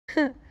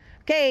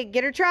Okay,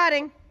 get her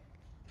trotting.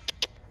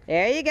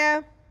 There you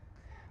go.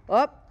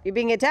 Oh, you're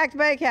being attacked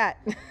by a cat.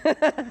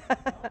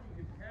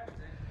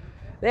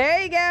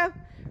 There you go.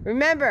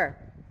 Remember,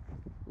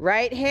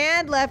 right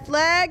hand, left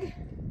leg.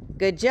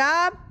 Good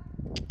job.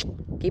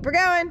 Keep her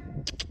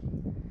going.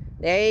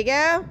 There you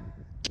go.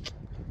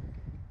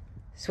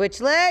 Switch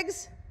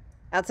legs.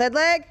 Outside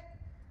leg.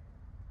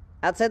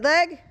 Outside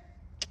leg.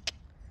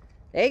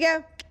 There you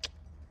go.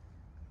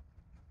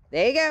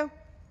 There you go.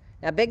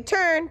 Now big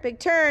turn, big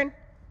turn.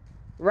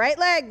 Right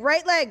leg,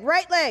 right leg,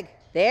 right leg.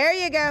 There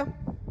you go.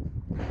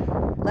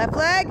 Left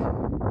leg.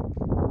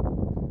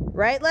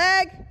 Right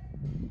leg.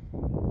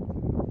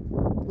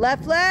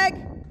 Left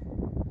leg.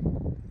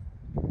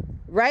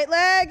 Right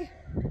leg.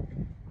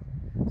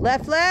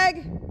 Left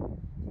leg.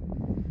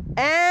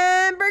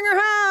 And bring her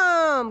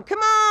home. Come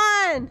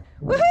on.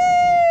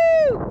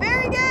 Woohoo!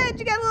 Very good.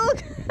 You got a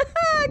little...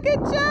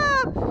 Good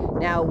job.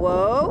 Now,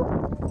 whoa.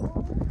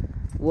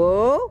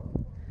 Whoa.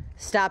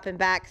 Stop and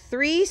back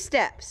 3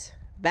 steps.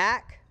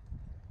 Back,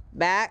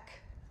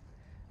 back,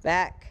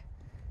 back,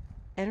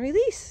 and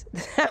release.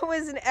 That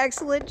was an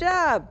excellent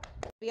job.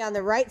 Be on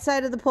the right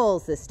side of the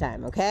poles this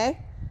time, okay?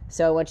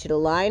 So I want you to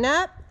line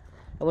up.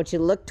 I want you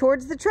to look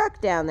towards the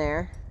truck down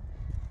there.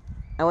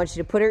 I want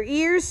you to put her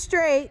ears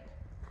straight.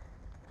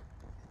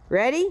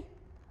 Ready?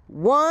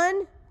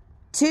 1,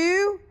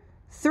 2,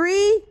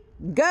 3,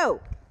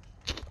 go.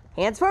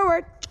 Hands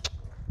forward.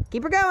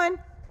 Keep her going.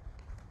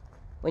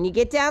 When you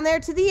get down there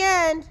to the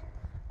end,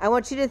 I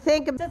want you to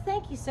think of... So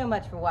thank you so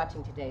much for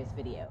watching today's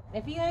video.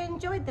 If you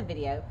enjoyed the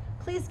video,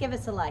 please give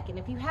us a like, and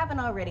if you haven't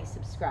already,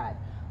 subscribe.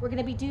 We're going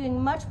to be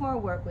doing much more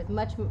work with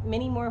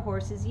many more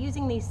horses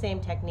using these same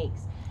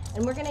techniques.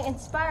 And we're going to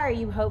inspire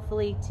you,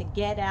 hopefully, to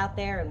get out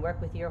there and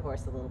work with your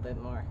horse a little bit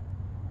more.